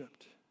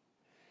worshipped.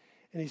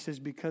 And he says,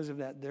 because of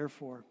that,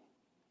 therefore,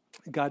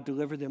 God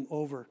delivered them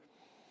over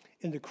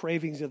in the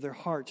cravings of their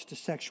hearts to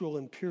sexual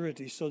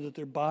impurity so that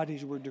their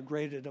bodies were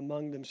degraded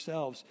among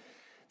themselves.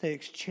 They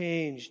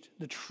exchanged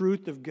the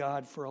truth of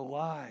God for a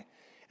lie,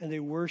 and they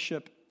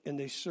worshiped and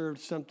they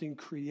served something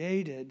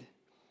created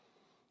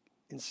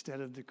instead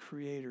of the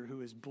Creator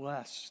who is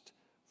blessed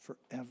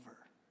forever.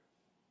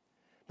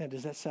 Man,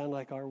 does that sound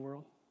like our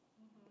world?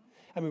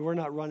 I mean, we're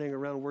not running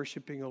around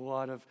worshiping a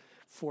lot of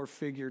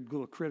four-figured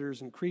little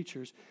critters and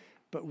creatures,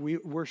 but we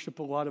worship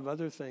a lot of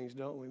other things,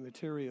 don't we?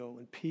 Material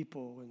and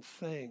people and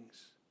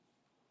things.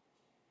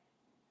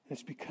 And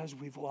it's because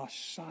we've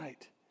lost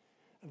sight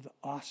of the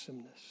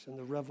awesomeness and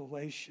the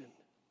revelation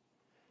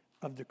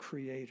of the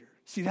Creator.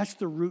 See, that's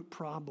the root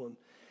problem.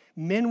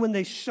 Men, when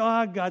they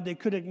saw God, they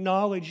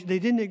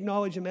didn't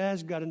acknowledge him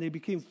as God, and they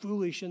became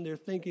foolish in their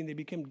thinking. They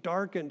became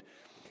darkened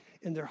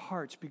in their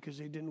hearts because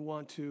they didn't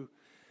want to,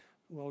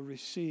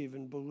 receive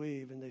and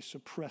believe, and they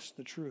suppressed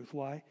the truth.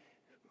 Why?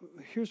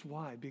 Here's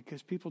why.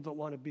 Because people don't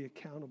want to be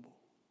accountable.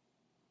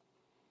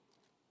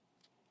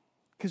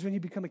 Because when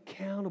you become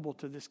accountable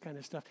to this kind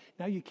of stuff,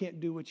 now you can't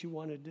do what you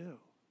want to do.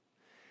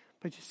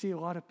 But you see a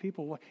lot of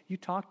people, you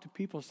talk to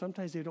people,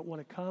 sometimes they don't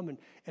want to come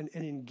and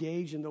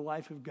engage in the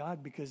life of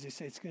God because they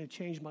say, it's going to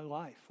change my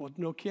life. Well,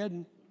 no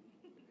kidding.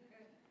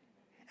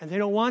 And they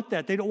don't want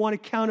that. They don't want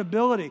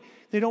accountability.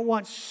 They don't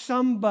want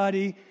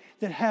somebody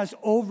that has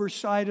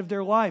oversight of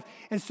their life.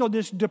 And so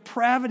this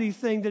depravity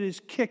thing that is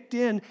kicked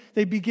in,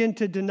 they begin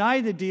to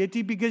deny the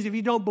deity, because if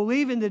you don't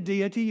believe in the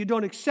deity, you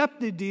don't accept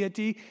the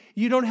deity,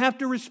 you don't have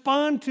to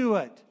respond to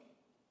it.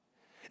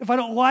 If I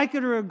don't like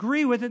it or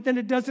agree with it, then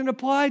it doesn't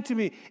apply to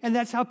me. And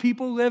that's how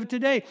people live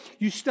today.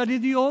 You study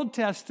the Old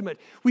Testament.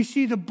 We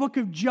see the book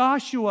of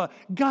Joshua.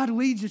 God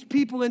leads his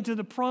people into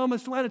the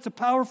promised land. It's a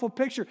powerful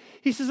picture.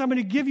 He says, I'm going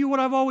to give you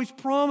what I've always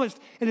promised.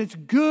 And it's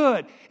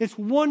good. It's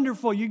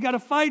wonderful. You got to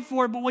fight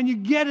for it. But when you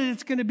get it,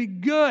 it's going to be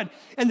good.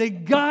 And they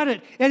got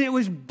it. And it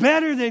was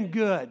better than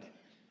good.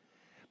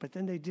 But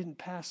then they didn't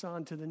pass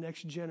on to the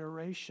next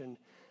generation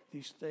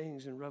these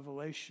things and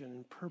revelation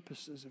and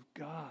purposes of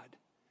God.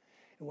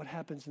 And what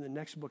happens in the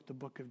next book, the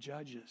book of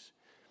Judges?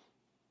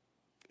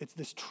 It's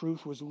this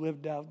truth was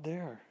lived out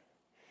there.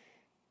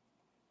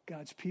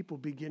 God's people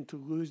begin to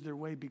lose their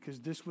way because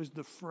this was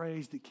the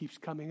phrase that keeps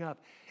coming up.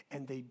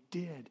 And they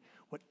did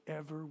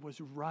whatever was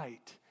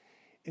right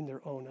in their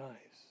own eyes.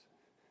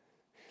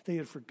 They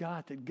had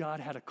forgot that God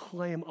had a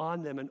claim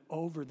on them and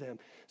over them.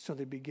 So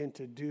they begin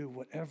to do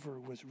whatever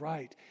was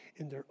right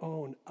in their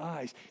own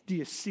eyes. Do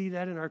you see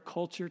that in our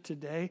culture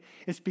today?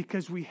 It's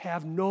because we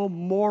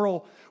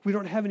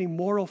don't have any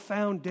moral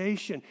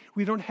foundation.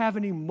 We don't have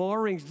any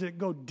moorings that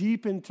go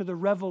deep into the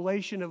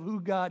revelation of who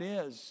God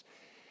is.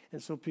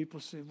 And so people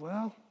say,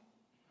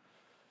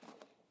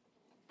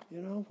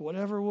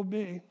 whatever will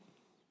be.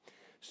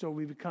 So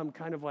we become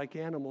kind of like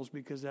animals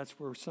because that's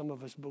where some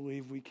of us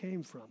believe we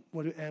came from.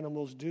 What do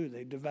animals do?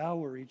 They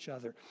devour each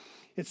other.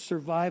 It's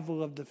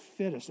survival of the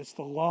fittest. It's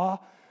the law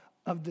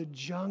of the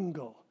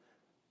jungle.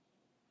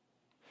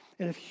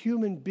 And if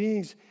human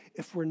beings,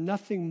 if we're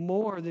nothing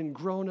more than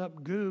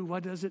grown-up goo,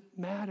 what does it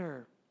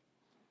matter?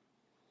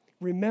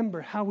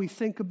 Remember, how we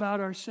think about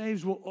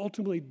ourselves will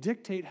ultimately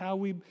dictate how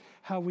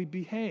we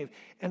behave.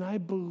 And I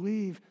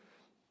believe,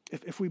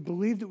 if we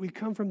believe that we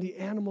come from the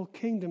animal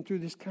kingdom through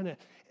this kind of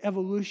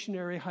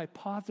evolutionary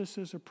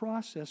hypothesis or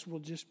process,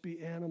 we'll just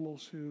be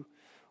animals who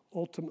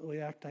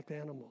ultimately act like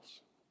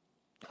animals.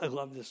 I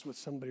love this, what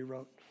somebody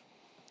wrote.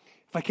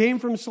 If I came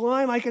from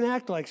slime, I can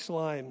act like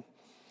slime.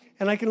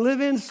 And I can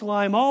live in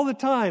slime all the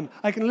time.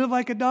 I can live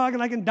like a dog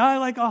and I can die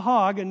like a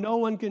hog, and no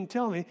one can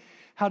tell me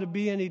how to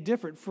be any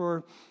different.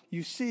 For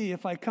you see,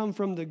 if I come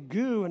from the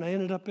goo and I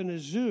ended up in a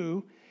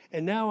zoo,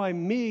 and now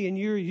I'm me and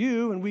you're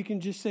you, and we can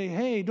just say,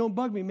 hey, don't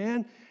bug me,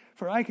 man,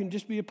 for I can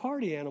just be a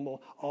party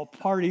animal. I'll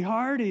party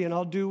hardy and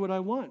I'll do what I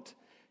want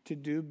to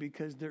do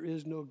because there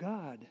is no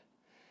God,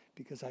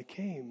 because I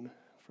came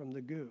from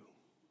the goo.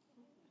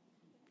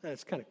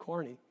 That's kind of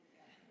corny,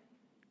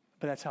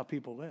 but that's how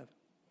people live.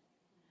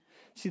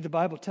 See, the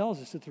Bible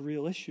tells us that the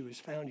real issue is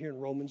found here in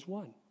Romans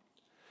 1.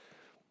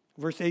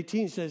 Verse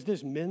 18 says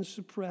this: men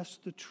suppress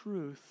the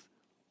truth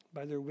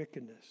by their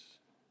wickedness.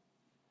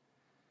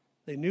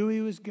 They knew he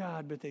was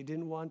God, but they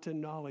didn't want to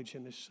acknowledge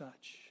him as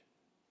such.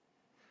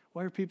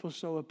 Why are people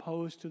so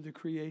opposed to the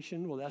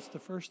creation? Well, that's the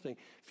first thing.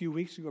 A few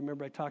weeks ago,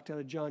 remember I talked out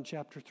of John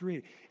chapter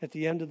 3. At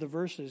the end of the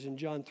verses, in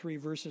John 3,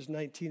 verses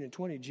 19 and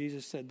 20,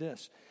 Jesus said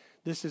this.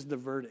 This is the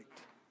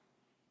verdict.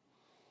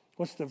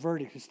 What's the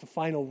verdict? It's the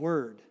final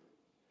word.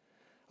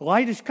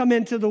 Light has come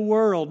into the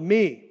world,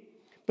 me.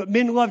 But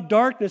men loved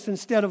darkness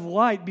instead of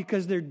light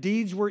because their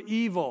deeds were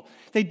evil.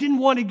 They didn't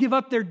want to give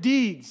up their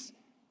deeds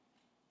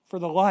for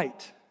the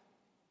light.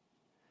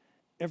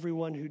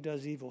 Everyone who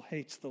does evil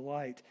hates the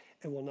light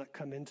and will not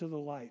come into the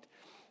light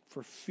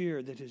for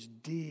fear that his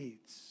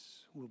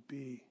deeds will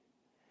be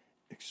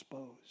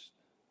exposed.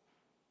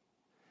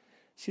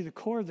 See, the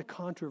core of the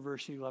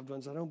controversy, loved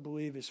ones, I don't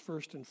believe is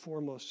first and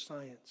foremost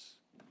science.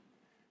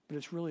 But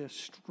it's really a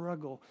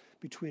struggle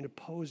between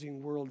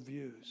opposing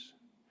worldviews.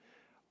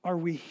 Are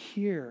we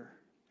here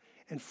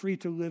and free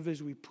to live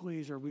as we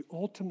please? Are we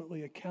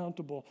ultimately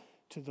accountable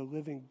to the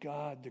living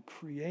God, the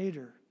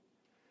creator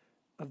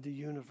of the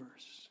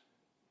universe?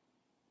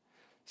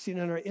 See, in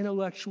our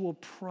intellectual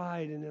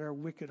pride and in our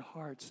wicked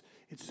hearts,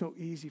 it's so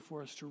easy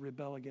for us to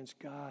rebel against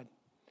God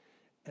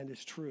and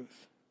His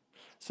truth.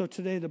 So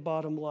today, the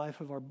bottom line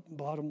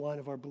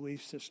of our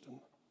belief system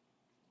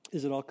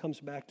is it all comes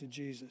back to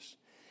Jesus.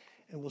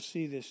 And we'll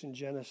see this in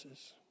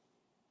Genesis.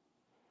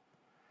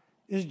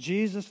 Is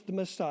Jesus the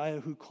Messiah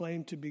who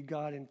claimed to be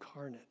God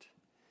incarnate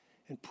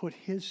and put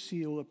His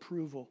seal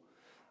approval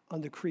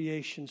on the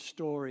creation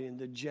story and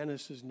the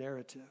Genesis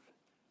narrative?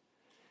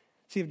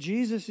 See, if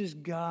Jesus is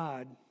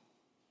God,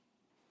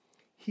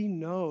 He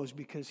knows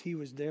because He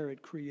was there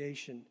at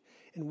creation.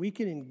 And we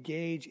can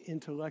engage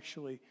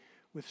intellectually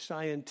with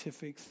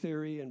scientific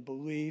theory and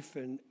belief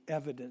and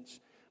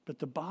evidence. But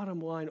the bottom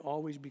line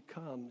always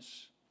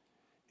becomes,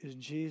 is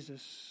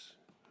Jesus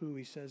who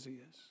He says He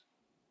is?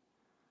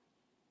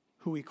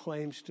 Who He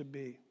claims to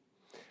be?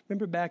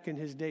 Remember back in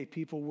His day,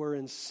 people were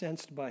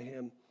incensed by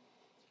Him.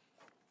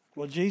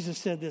 Well, Jesus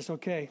said this,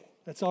 okay,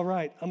 that's all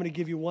right. I'm going to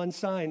give you one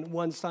sign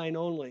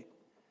only.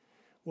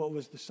 What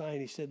was the sign?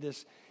 He said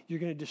this, you're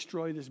going to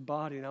destroy this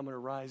body and I'm going to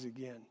rise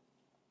again.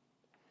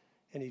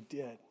 And He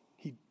did.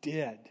 He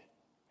did.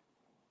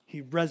 He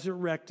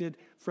resurrected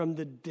from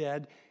the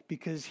dead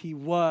because He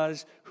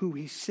was who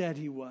He said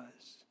He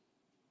was.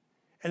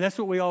 And that's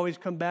what we always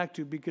come back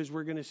to because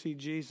we're going to see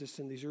Jesus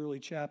in these early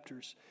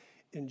chapters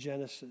in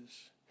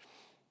Genesis.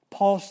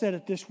 Paul said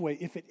it this way,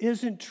 if it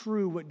isn't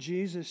true what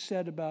Jesus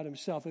said about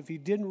Himself, if He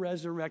didn't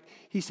resurrect,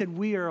 he said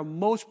we are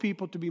most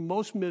people to be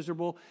most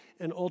miserable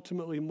and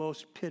ultimately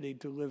most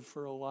pitied to live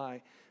for a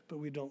lie, but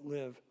we don't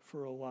live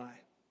for a lie.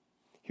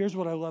 Here's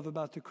what I love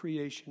about the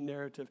creation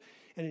narrative.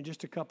 And in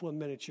just a couple of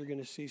minutes, you're going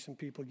to see some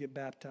people get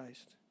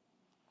baptized.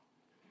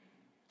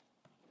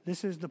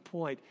 This is the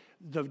point.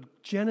 The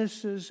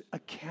Genesis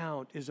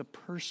account is a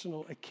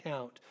personal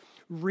account.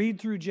 Read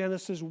through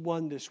Genesis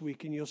 1 this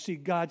week and you'll see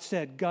God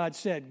said,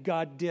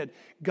 God did,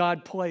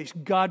 God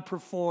placed, God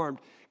performed,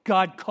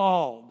 God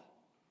called.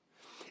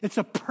 It's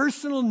a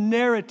personal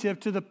narrative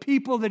to the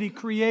people that He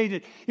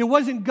created. It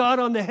wasn't God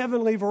on the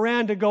heavenly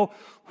veranda go,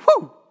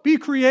 whoo, be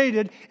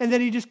created, and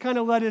then He just kind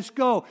of let us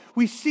go.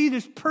 We see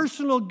this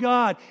personal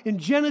God in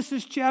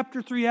Genesis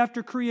chapter 3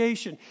 after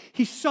creation.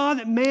 He saw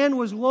that man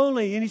was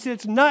lonely, and He said,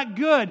 it's not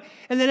good.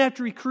 And then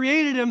after He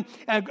created him,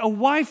 a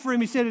wife for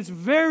him, He said, it's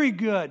very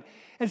good.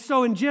 And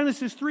so in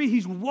Genesis 3,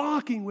 He's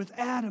walking with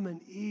Adam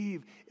and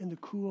Eve in the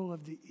cool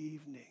of the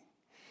evening.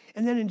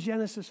 And then in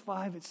Genesis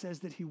 5, it says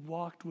that He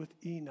walked with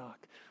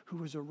Enoch, who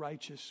was a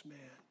righteous man.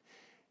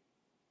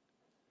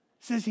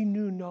 It says He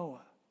knew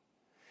Noah.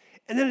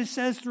 And then it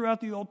says throughout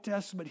the Old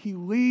Testament, He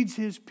leads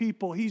His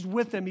people. He's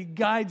with them. He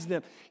guides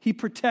them. He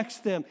protects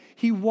them.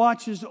 He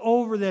watches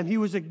over them. He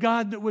was a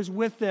God that was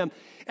with them.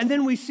 And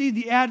then we see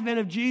the advent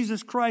of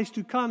Jesus Christ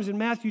who comes in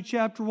Matthew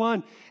chapter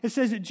 1. It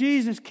says that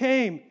Jesus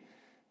came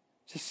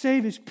to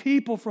save His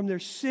people from their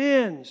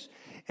sins.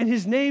 And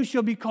His name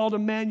shall be called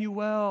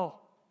Emmanuel,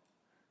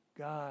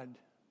 God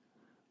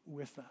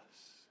with us.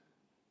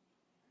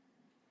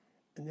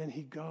 And then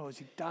He goes,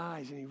 He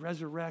dies, and He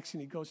resurrects,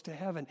 and He goes to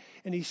heaven.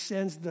 And He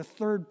sends the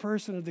third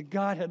person of the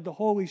Godhead, the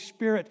Holy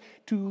Spirit,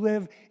 to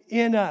live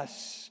in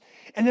us.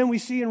 And then we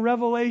see in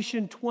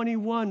Revelation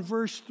 21,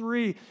 verse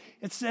 3,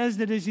 it says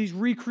that as He's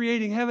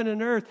recreating heaven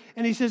and earth,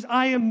 and He says,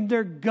 I am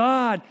their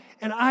God,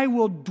 and I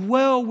will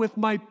dwell with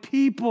my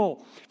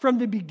people. From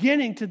the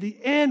beginning to the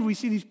end, we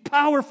see these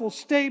powerful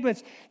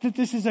statements that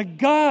this is a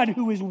God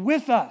who is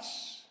with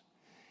us.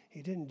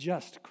 He didn't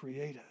just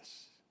create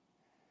us.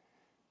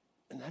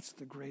 And that's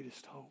the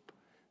greatest hope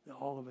that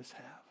all of us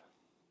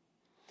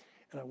have.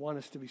 And I want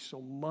us to be so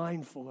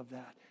mindful of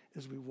that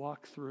as we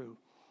walk through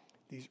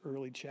these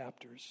early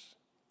chapters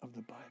of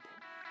the Bible.